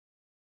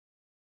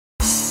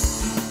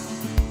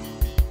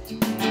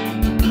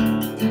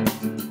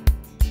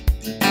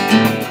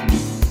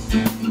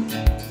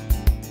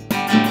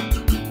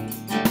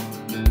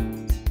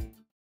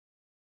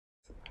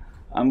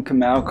I'm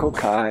Kamau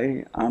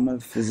Kokayi. I'm a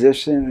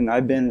physician and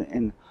I've been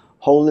in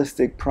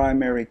holistic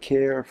primary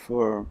care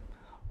for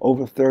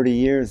over 30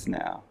 years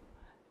now.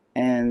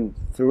 And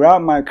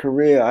throughout my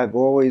career, I've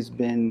always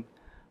been,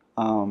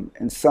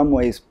 in some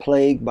ways,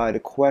 plagued by the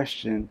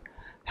question,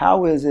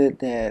 how is it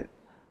that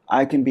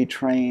I can be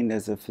trained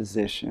as a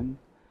physician?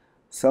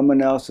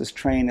 Someone else is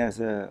trained as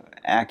an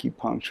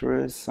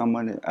acupuncturist.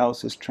 Someone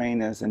else is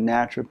trained as a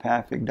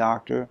naturopathic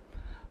doctor.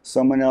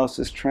 Someone else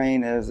is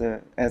trained as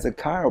a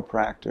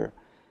chiropractor.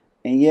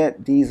 And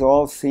yet these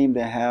all seem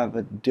to have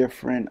a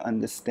different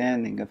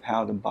understanding of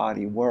how the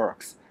body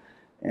works.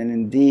 And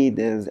indeed,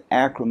 there's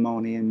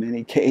acrimony in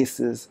many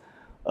cases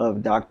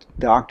of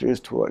doctors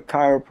toward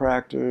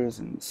chiropractors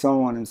and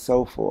so on and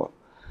so forth.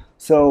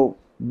 So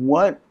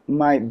what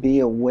might be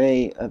a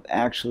way of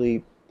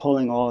actually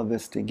pulling all of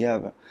this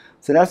together?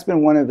 So that's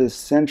been one of the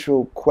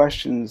central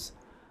questions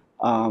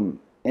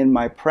in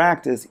my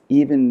practice,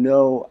 even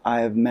though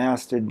I have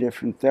mastered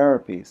different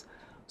therapies.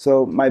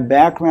 So my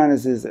background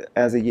is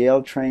as a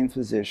Yale-trained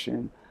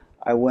physician.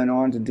 I went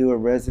on to do a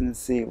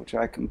residency, which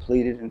I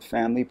completed in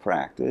family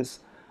practice.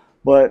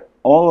 But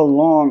all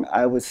along,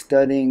 I was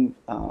studying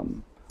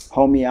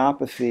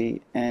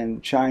homeopathy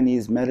and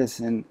Chinese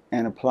medicine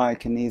and applied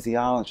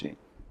kinesiology.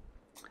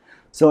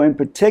 So in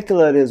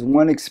particular,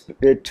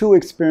 there are two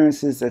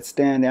experiences that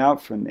stand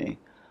out for me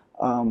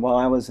while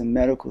I was in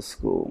medical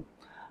school.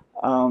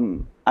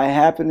 I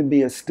happened to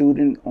be a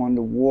student on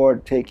the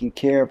ward taking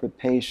care of a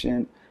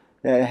patient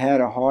that had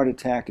a heart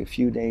attack a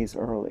few days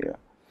earlier.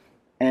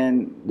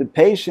 And the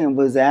patient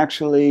was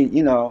actually,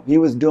 he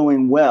was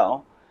doing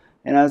well.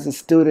 And as a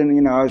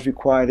student, I was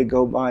required to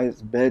go by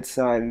his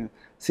bedside, and it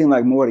seemed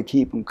like more to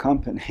keep him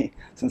company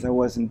since I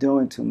wasn't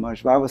doing too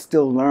much, but I was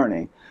still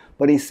learning.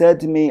 But he said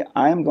to me,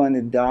 I'm going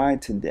to die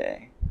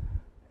today.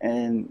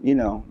 And,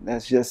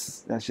 that's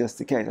just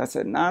the case. I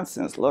said,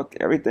 nonsense, look,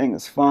 everything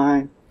is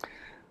fine.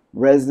 The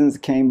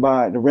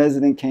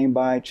resident came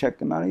by,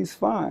 checked him out, he's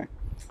fine.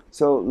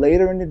 So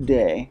later in the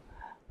day,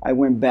 I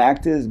went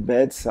back to his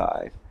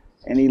bedside,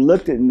 and he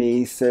looked at me,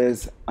 he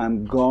says,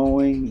 I'm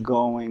going,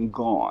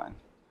 gone.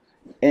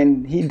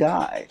 And he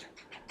died.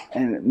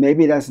 And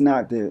maybe that's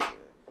not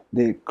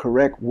the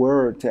correct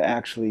word to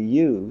actually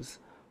use,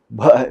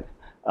 but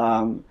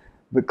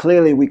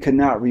clearly we could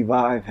not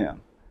revive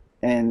him.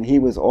 And he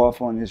was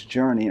off on his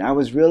journey. And I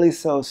was really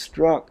so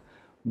struck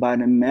by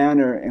the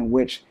manner in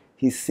which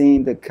he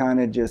seemed to kind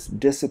of just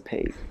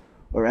dissipate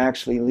or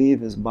actually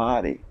leave his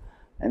body.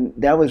 And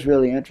that was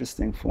really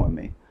interesting for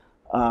me.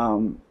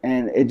 And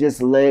it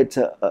just led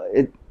to,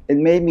 it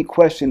made me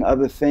question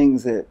other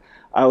things that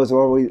I was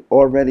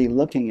already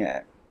looking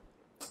at.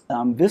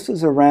 This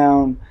was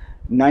around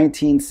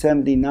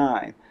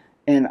 1979.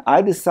 And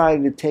I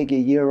decided to take a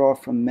year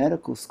off from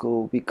medical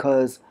school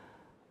because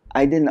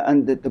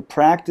the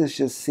practice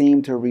just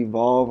seemed to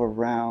revolve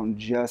around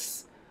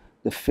just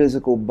the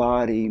physical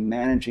body,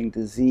 managing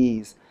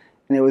disease.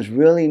 And there was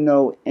really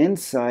no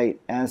insight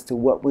as to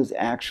what was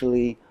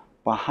actually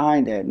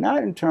behind that,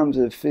 not in terms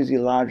of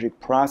physiologic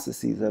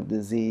processes of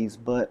disease,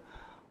 but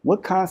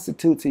what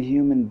constitutes a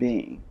human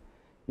being?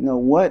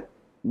 What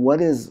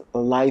is a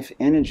life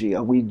energy?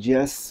 Are we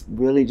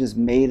really just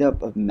made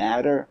up of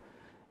matter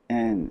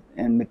and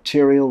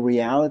material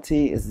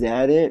reality? Is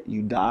that it?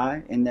 You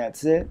die and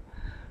that's it?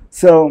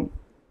 So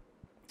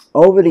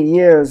over the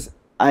years,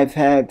 I've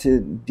had to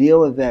deal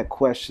with that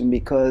question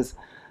because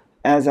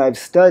as I've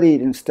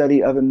studied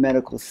other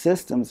medical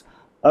systems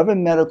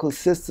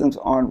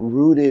aren't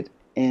rooted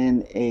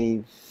in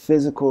a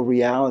physical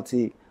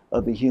reality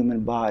of the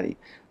human body.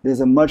 There's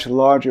a much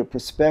larger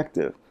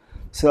perspective.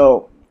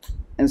 So,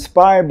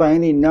 inspired by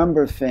any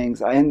number of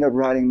things, I ended up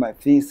writing my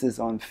thesis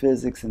on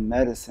physics and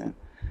medicine,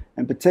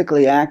 and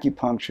particularly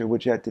acupuncture,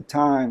 which at the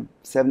time,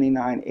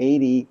 79,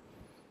 80,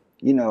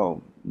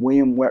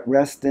 William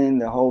Reston,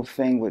 the whole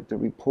thing with the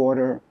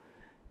reporter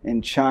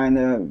in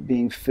China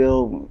being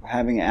filled,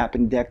 having an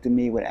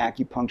appendectomy with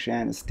acupuncture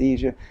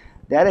anesthesia,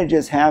 that had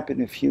just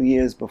happened a few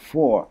years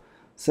before.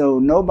 So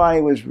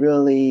nobody was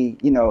really,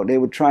 they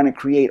were trying to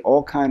create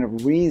all kind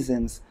of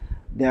reasons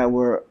that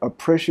were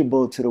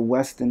appreciable to the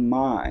Western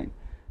mind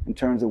in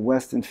terms of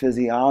Western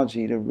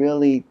physiology to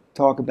really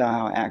talk about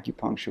how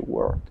acupuncture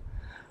worked.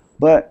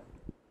 But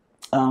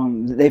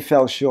they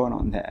fell short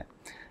on that.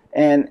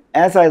 And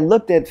as I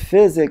looked at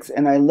physics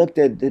and I looked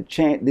at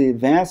the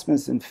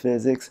advancements in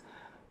physics,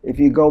 if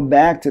you go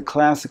back to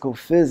classical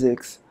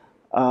physics,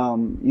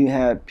 you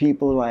had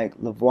people like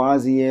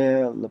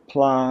Lavoisier,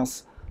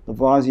 Laplace,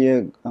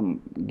 Lavoisier,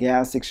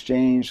 gas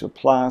exchange,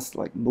 Laplace,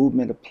 like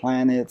movement of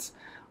planets,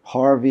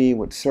 Harvey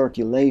with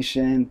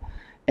circulation.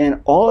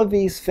 And all of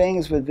these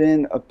things were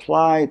then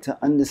applied to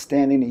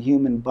understanding the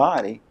human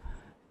body.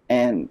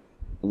 And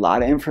a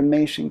lot of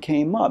information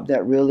came up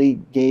that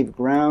really gave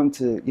ground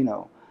to,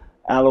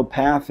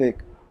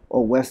 allopathic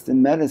or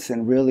Western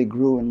medicine really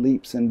grew in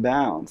leaps and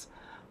bounds.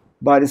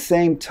 By the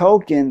same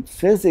token,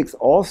 physics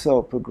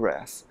also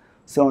progressed.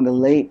 So in the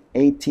late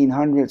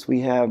 1800s,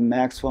 we have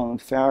Maxwell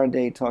and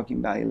Faraday talking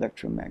about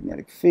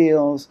electromagnetic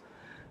fields.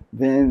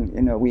 Then,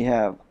 you know, we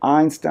have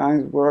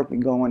Einstein's work, we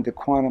go into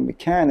quantum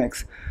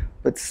mechanics,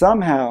 but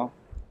somehow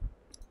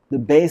the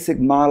basic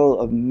model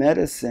of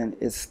medicine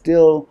is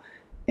still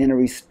in a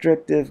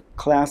restrictive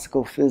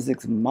classical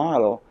physics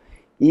model,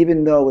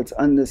 even though it's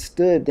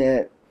understood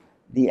that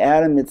the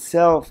atom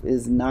itself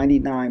is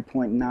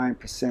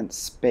 99.9%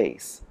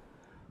 space.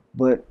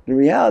 But the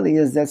reality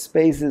is that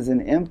space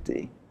isn't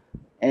empty.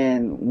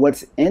 And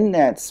what's in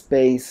that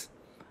space,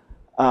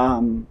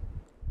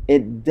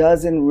 it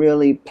doesn't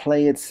really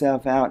play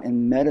itself out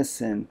in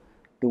medicine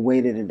the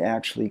way that it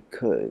actually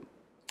could.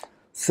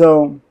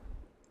 So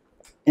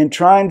in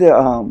trying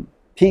to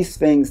piece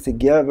things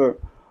together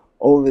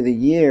over the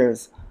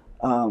years,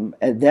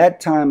 at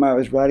that time I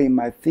was writing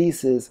my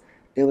thesis,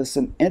 there was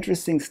some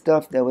interesting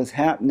stuff that was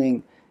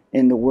happening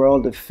in the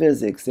world of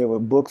physics. There were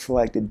books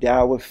like The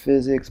Tao of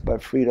Physics by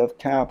Fritjof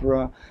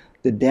Capra,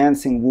 The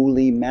Dancing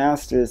Wu-Li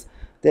Masters,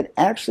 that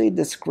actually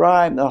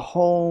described a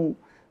whole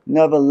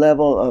another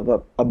level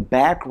of a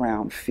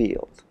background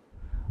field.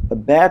 A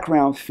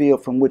background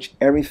field from which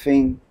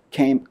everything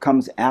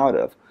comes out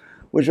of,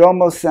 which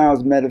almost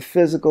sounds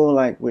metaphysical,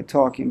 like we're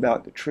talking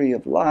about the tree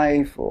of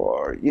life,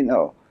 or, you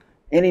know,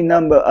 any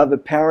number of other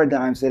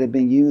paradigms that have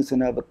been used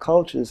in other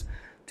cultures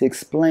to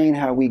explain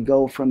how we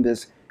go from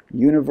this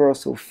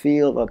universal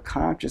field of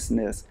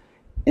consciousness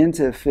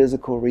into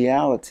physical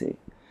reality.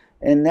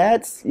 And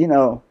that's, you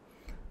know,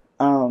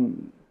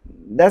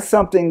 that's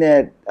something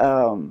that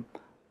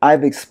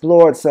I've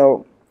explored.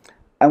 So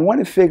I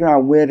want to figure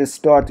out where to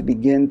start to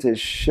begin to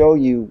show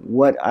you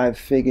what I've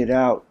figured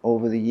out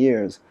over the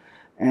years.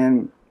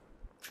 And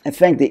I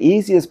think the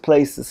easiest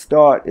place to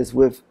start is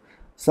with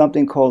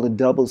something called a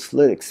double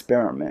slit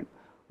experiment,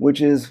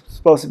 which is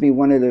supposed to be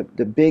one of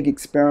the big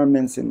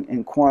experiments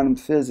in quantum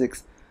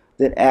physics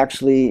that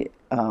actually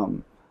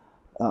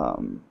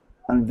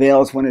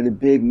unveils one of the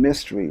big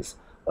mysteries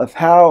of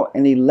how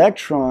an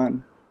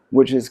electron,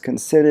 which is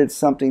considered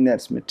something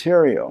that's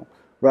material,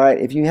 right?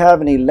 If you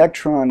have an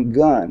electron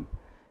gun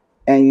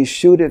and you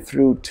shoot it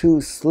through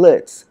two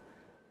slits,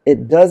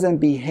 it doesn't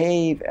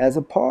behave as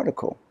a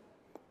particle,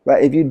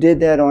 right? If you did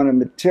that on a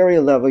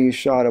material level, you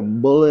shot a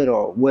bullet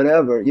or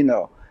whatever, you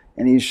know,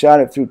 and you shot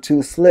it through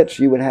two slits,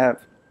 you would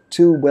have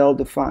two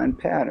well-defined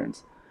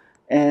patterns.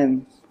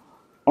 And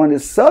on the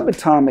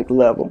subatomic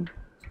level,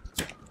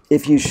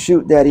 if you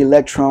shoot that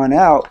electron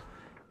out,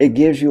 it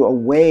gives you a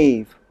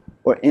wave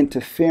or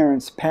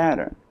interference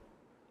pattern,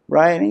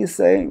 right? And you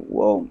say,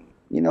 well,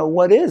 you know,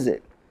 what is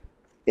it?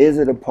 Is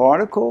it a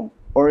particle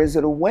or is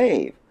it a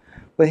wave?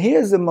 But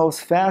here's the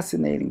most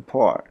fascinating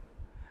part.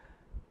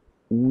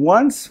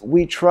 Once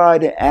we try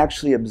to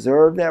actually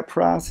observe that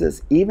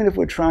process, even if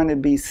we're trying to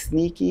be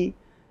sneaky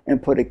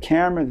and put a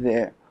camera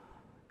there,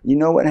 you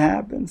know what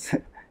happens?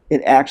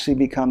 It actually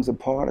becomes a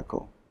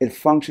particle. It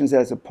functions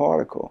as a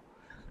particle.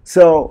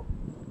 So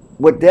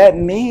what that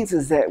means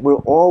is that we're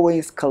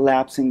always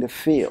collapsing the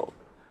field.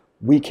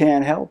 We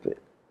can't help it,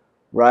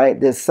 right?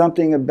 There's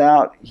something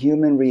about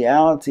human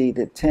reality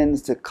that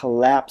tends to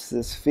collapse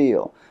this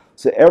field.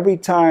 So every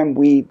time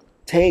we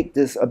take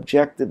this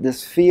objective,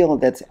 this field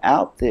that's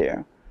out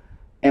there,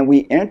 and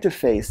we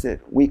interface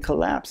it, we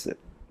collapse it.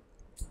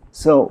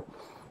 So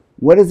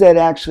what does that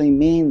actually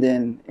mean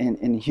then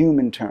in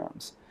human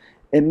terms?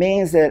 It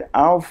means that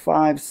our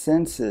five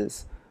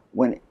senses,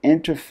 when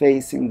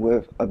interfacing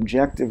with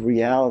objective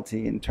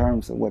reality in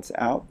terms of what's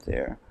out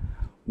there,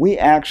 we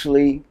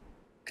actually,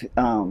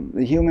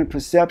 the human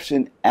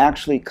perception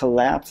actually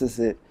collapses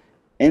it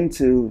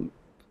into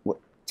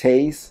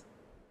taste,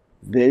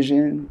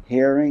 vision,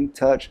 hearing,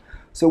 touch.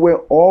 So we're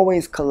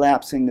always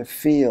collapsing the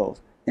field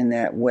in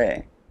that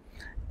way.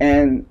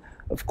 And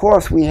of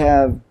course we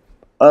have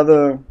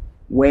other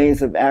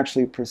ways of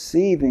actually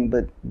perceiving,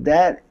 but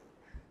that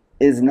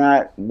is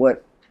not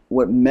what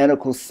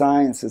medical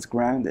science is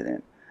grounded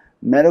in.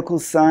 Medical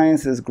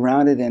science is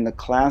grounded in the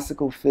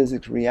classical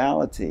physics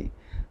reality,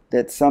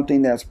 that's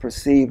something that's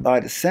perceived by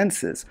the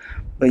senses.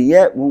 But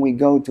yet when we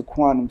go to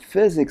quantum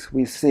physics,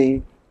 we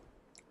see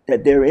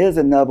that there is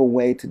another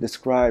way to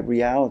describe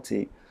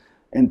reality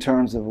in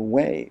terms of a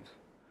wave,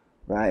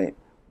 right?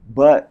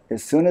 But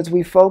as soon as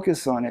we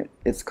focus on it,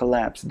 it's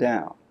collapsed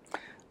down.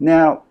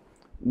 Now,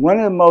 one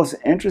of the most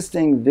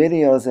interesting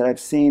videos that I've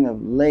seen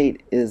of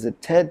late is a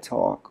TED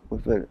Talk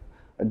with a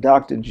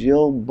Dr.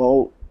 Jill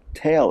Bolt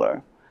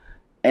Taylor,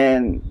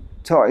 and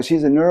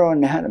she's a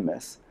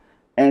neuroanatomist,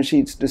 and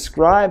she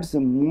describes the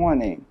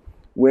morning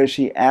where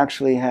she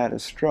actually had a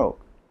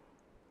stroke.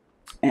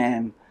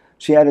 And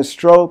she had a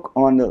stroke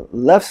on the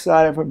left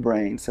side of her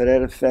brain, so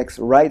that affects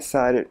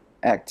right-sided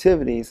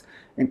activities,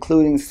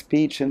 including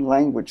speech and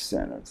language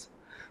centers.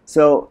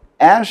 So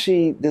as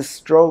this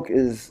stroke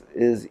is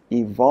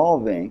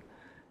evolving,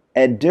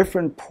 at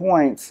different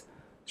points,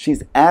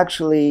 she's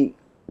actually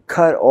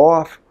cut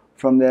off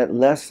from that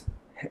less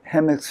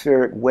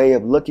hemispheric way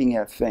of looking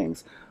at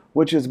things,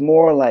 which is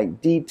more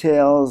like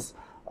details,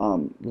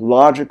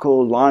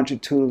 logical,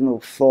 longitudinal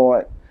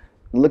thought,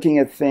 looking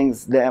at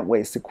things that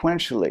way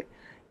sequentially.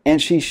 And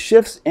she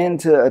shifts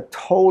into a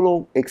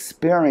total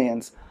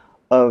experience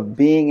of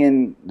being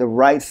in the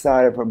right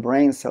side of her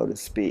brain, so to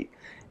speak.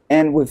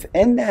 And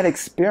within that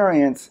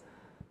experience,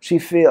 she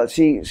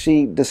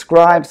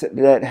describes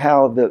that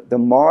how the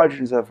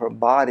margins of her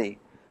body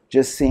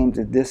just seem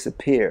to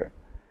disappear.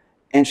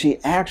 And she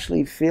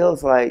actually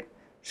feels like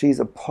she's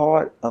a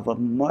part of a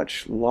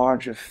much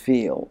larger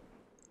field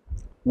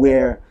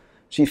where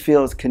she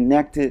feels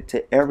connected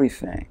to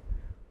everything,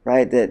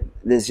 right? That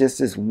there's just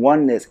this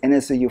oneness, and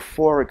it's a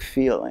euphoric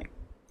feeling.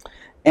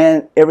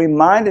 And it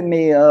reminded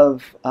me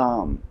of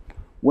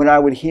what I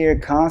would hear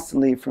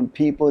constantly from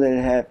people that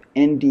have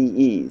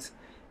NDEs.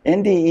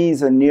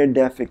 NDEs are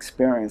near-death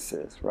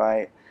experiences,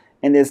 right?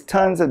 And there's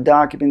tons of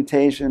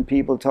documentation.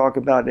 People talk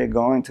about they're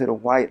going to the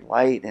white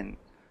light and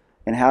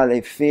how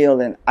they feel.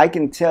 And I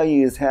can tell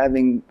you, as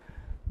having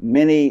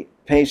many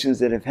patients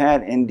that have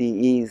had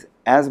NDEs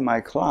as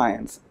my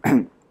clients,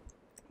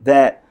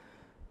 that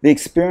the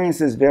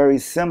experience is very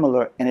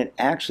similar, and it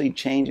actually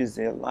changes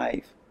their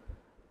life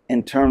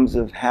in terms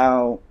of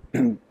how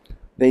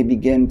they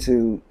begin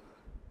to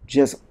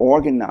just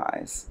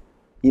organize,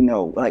 you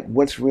know, like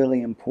what's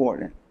really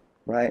important,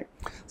 right?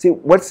 See,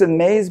 what's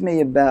amazed me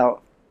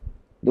about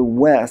the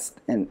West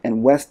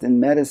and Western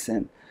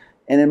medicine,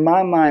 and in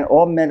my mind,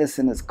 all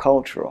medicine is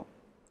cultural,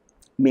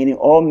 meaning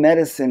all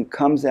medicine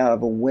comes out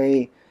of a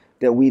way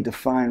that we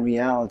define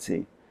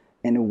reality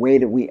and a way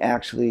that we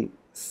actually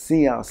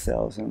see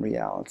ourselves in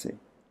reality,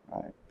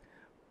 right?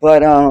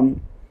 But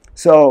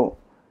so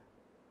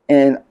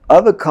in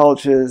other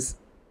cultures,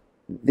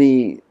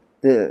 they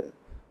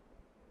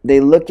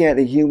look at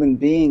a human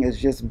being as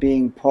just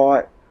being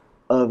part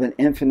of an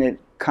infinite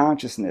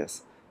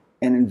consciousness,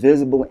 an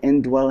invisible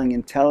indwelling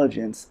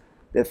intelligence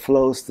that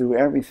flows through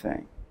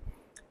everything.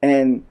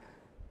 And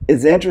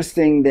it's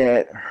interesting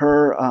that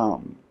her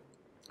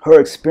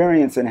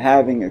experience in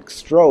having a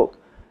stroke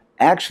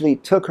actually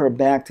took her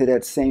back to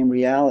that same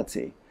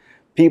reality.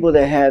 People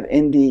that have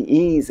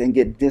NDEs and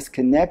get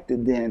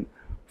disconnected then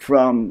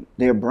from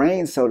their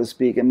brain, so to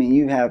speak. I mean,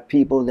 you have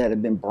people that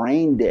have been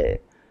brain dead,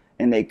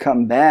 and they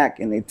come back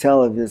and they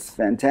tell of this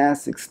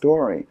fantastic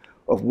story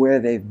of where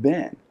they've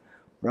been,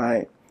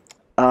 right?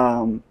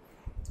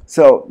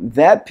 So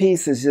that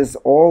piece is just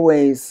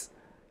always,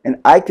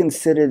 and I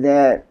consider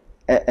that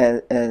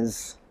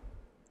as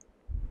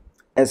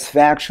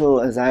factual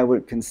as I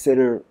would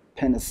consider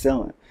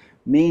penicillin,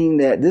 meaning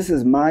that this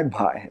is my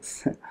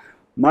bias.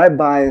 My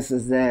bias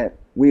is that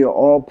we are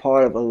all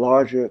part of a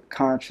larger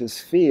conscious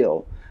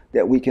field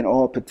that we can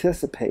all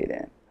participate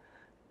in.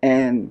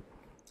 And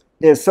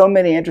there's so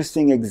many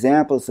interesting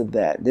examples of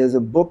that. There's a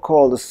book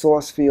called The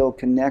Source Field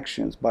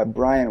Connections by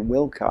Brian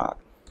Wilcock.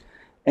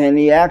 And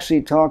he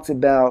actually talks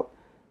about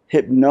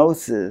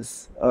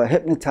hypnosis, or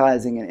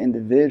hypnotizing an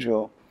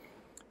individual,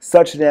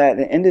 such that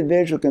an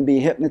individual can be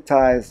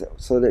hypnotized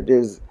so that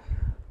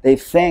they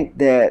think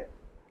that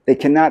they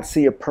cannot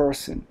see a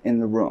person in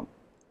the room.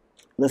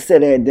 Let's say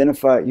they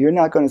identify, you're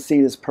not going to see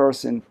this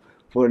person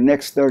for the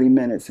next 30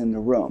 minutes in the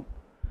room.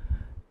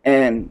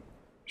 And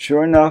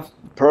sure enough,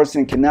 the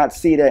person cannot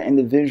see that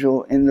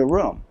individual in the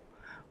room.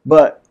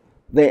 But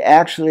they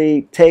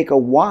actually take a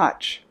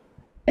watch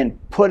and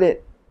put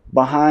it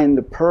behind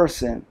the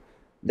person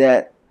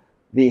that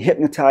the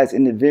hypnotized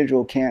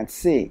individual can't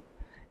see.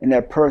 And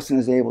that person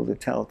is able to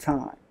tell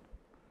time,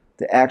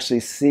 to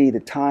actually see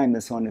the time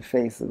that's on the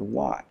face of the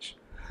watch.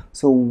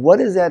 So what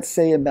does that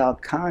say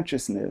about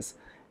consciousness?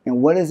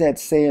 And what does that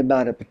say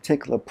about a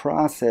particular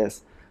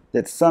process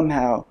that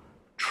somehow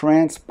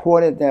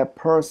transported that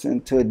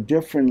person to a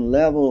different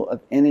level of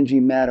energy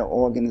matter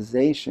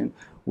organization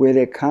where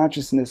their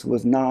consciousness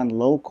was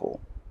non-local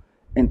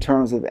in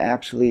terms of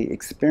actually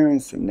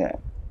experiencing that?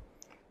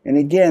 And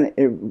again,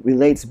 it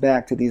relates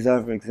back to these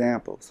other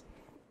examples.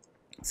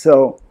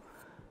 So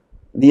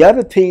the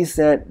other piece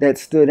that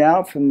stood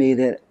out for me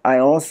that I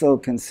also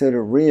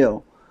consider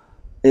real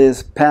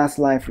is past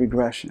life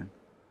regression.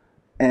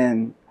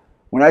 And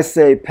when I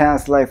say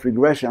past life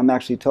regression, I'm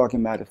actually talking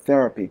about a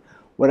therapy.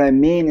 What I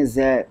mean is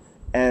that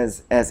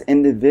as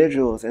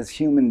individuals, as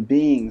human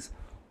beings,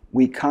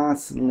 we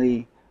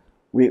constantly,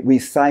 we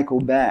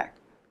cycle back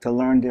to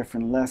learn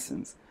different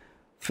lessons.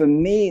 For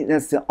me,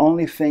 that's the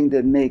only thing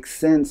that makes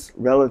sense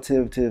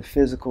relative to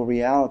physical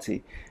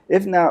reality.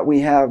 If not,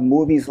 we have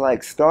movies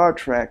like Star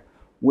Trek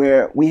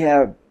where we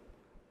have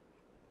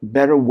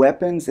better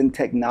weapons and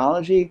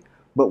technology,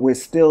 but we're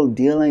still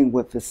dealing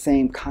with the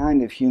same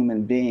kind of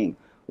human being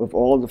with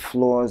all the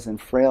flaws and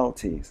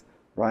frailties,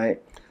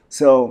 right?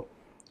 So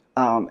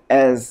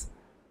as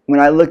when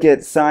I look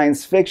at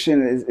science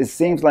fiction, it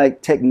seems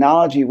like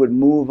technology would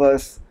move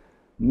us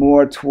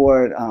more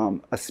toward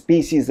a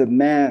species of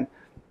man,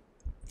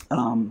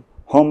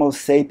 Homo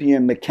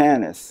sapien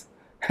mechanis,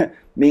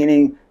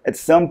 meaning at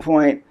some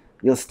point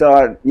you'll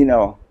start,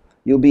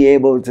 you'll be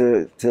able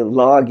to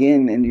log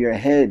in your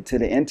head to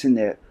the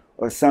internet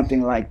or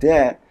something like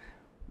that,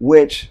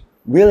 which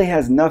really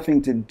has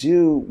nothing to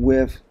do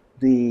with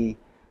the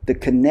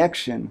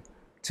connection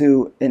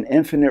to an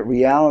infinite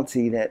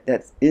reality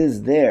that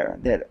is there,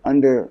 that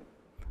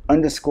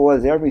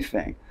underscores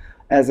everything.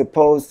 as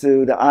opposed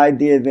to the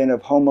idea then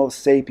of Homo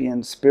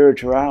sapiens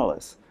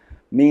spiritualis,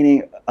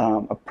 meaning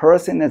a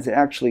person that's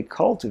actually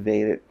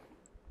cultivated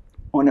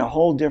on a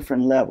whole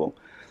different level.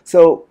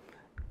 So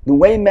the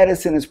way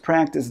medicine is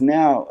practiced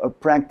now, a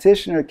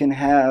practitioner can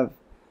have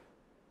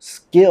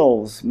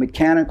skills,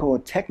 mechanical or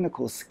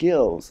technical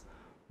skills,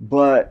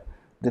 but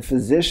the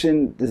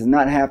physician does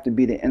not have to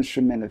be the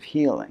instrument of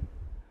healing.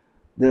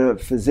 The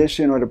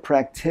physician or the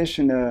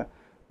practitioner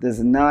does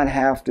not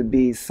have to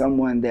be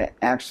someone that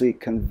actually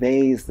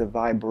conveys the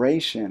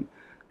vibration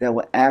that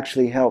will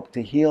actually help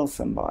to heal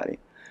somebody.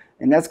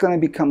 And that's going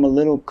to become a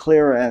little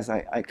clearer as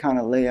I kind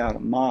of lay out a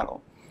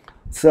model.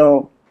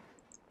 So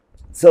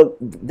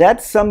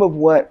that's some of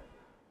what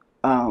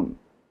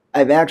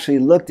I've actually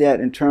looked at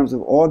in terms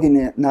of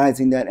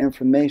organizing that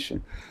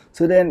information.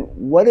 So then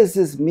what does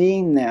this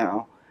mean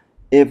now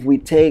if we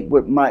take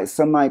what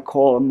some might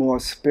call a more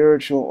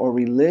spiritual or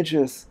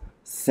religious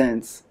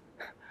sense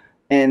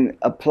and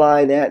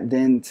apply that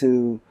then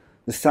to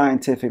the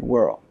scientific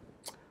world?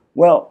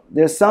 Well,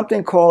 there's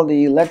something called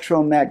the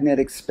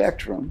electromagnetic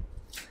spectrum,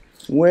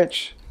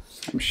 which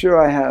I'm sure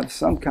I have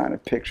some kind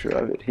of picture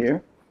of it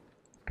here.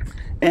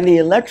 And the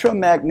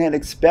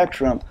electromagnetic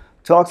spectrum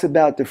talks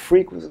about the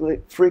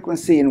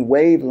frequency and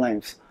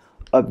wavelengths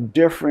of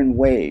different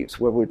waves,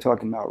 where we're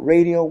talking about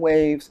radio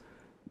waves,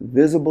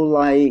 visible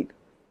light,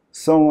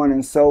 so on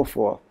and so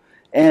forth.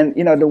 And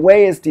you know, the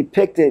way it's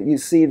depicted, you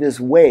see this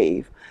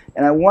wave,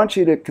 and I want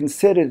you to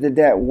consider that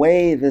that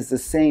wave is the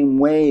same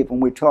wave when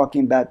we're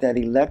talking about that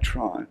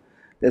electron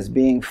that's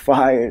being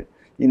fired,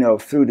 you know,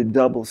 through the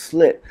double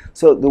slit.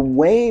 So the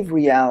wave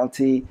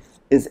reality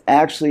is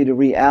actually the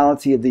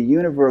reality of the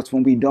universe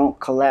when we don't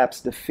collapse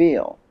the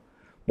field.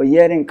 But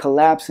yet in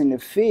collapsing the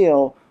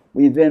field,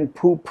 we then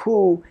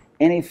poo-poo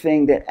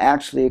anything that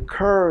actually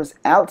occurs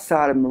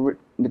outside of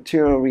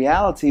material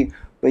reality,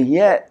 but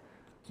yet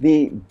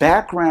the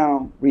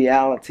background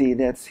reality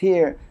that's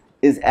here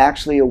is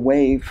actually a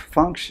wave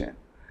function.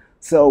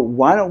 So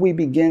why don't we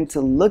begin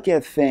to look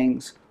at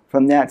things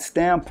from that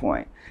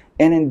standpoint?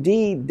 And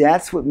indeed,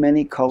 that's what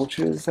many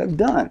cultures have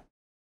done.